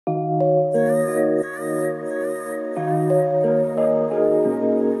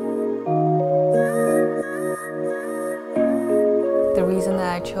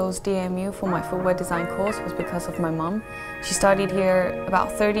I chose DMU for my footwear design course was because of my mum. She studied here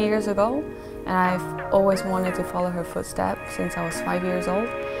about 30 years ago, and I've always wanted to follow her footsteps since I was 5 years old.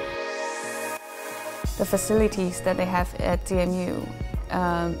 The facilities that they have at DMU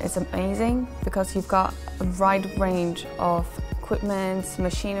is amazing because you've got a wide range of equipment,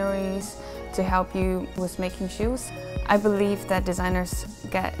 machineries to help you with making shoes. I believe that designers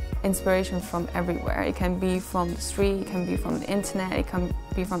get inspiration from everywhere. It can be from the street, it can be from the internet, it can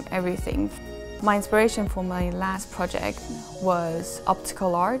be from everything. My inspiration for my last project was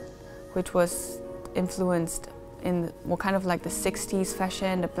optical art, which was influenced in kind of like the 60s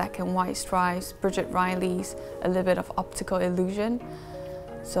fashion, the black and white stripes, Bridget Riley's, a little bit of optical illusion.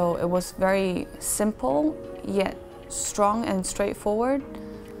 So it was very simple, yet strong and straightforward.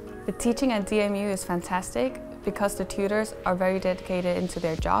 The teaching at DMU is fantastic because the tutors are very dedicated into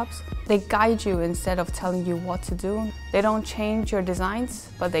their jobs. They guide you instead of telling you what to do. They don't change your designs,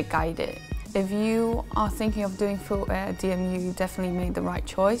 but they guide it. If you are thinking of doing footwear at DMU, you definitely made the right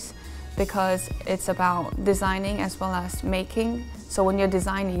choice because it's about designing as well as making. So when you're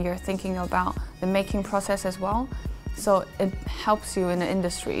designing, you're thinking about the making process as well. So it helps you in the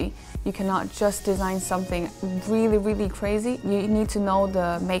industry. You cannot just design something really crazy. You need to know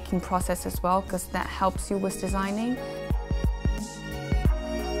the making process as well because that helps you with designing.